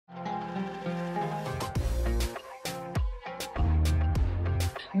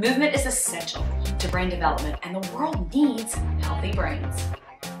Movement is essential to brain development, and the world needs healthy brains.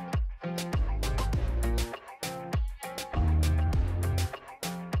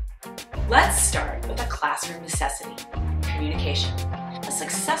 Let's start with a classroom necessity, communication. A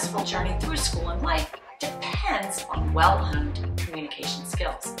successful journey through school and life depends on well-honed communication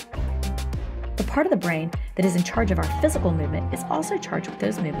skills. The part of the brain that is in charge of our physical movement is also charged with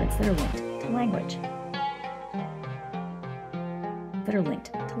those movements that are linked to language.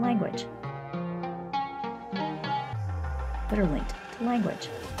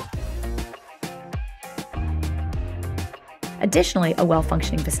 Additionally, a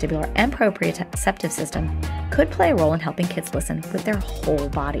well-functioning vestibular and proprioceptive system could play a role in helping kids listen with their whole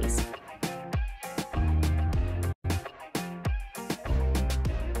bodies.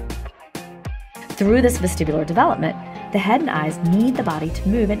 Through this vestibular development, the head and eyes need the body to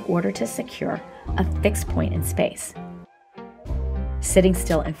move in order to secure a fixed point in space. Sitting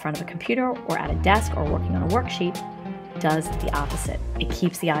still in front of a computer or at a desk or working on a worksheet does the opposite. It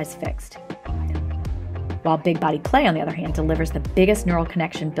keeps the eyes fixed. While big body play, on the other hand, delivers the biggest neural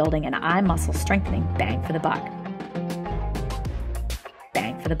connection building and eye muscle strengthening bang for the buck.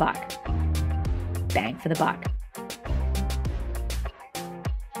 Bang for the buck. Bang for the buck.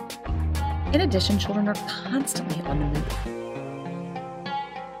 In addition, children are constantly on the move.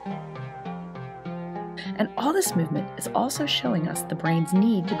 And all this movement is also showing us the brain's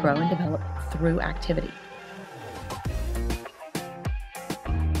need to grow and develop through activity.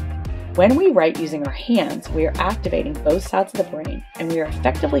 When we write using our hands, we are activating both sides of the brain, and we are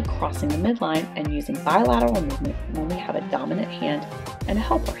effectively crossing the midline and using bilateral movement when we have a dominant hand and a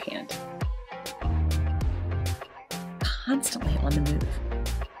helper hand. Constantly on the move.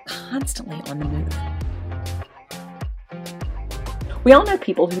 Constantly on the move. We all know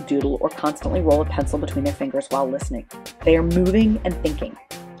people who doodle or constantly roll a pencil between their fingers while listening. They are moving and thinking.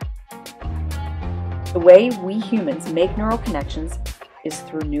 The way we humans make neural connections is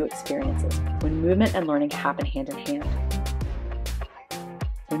through new experiences, when movement and learning happen hand in hand.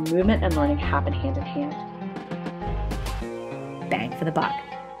 When movement and learning happen hand in hand. Bang for the buck.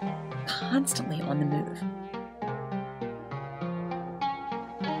 Constantly on the move.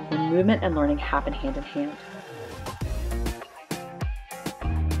 When movement and learning happen hand in hand.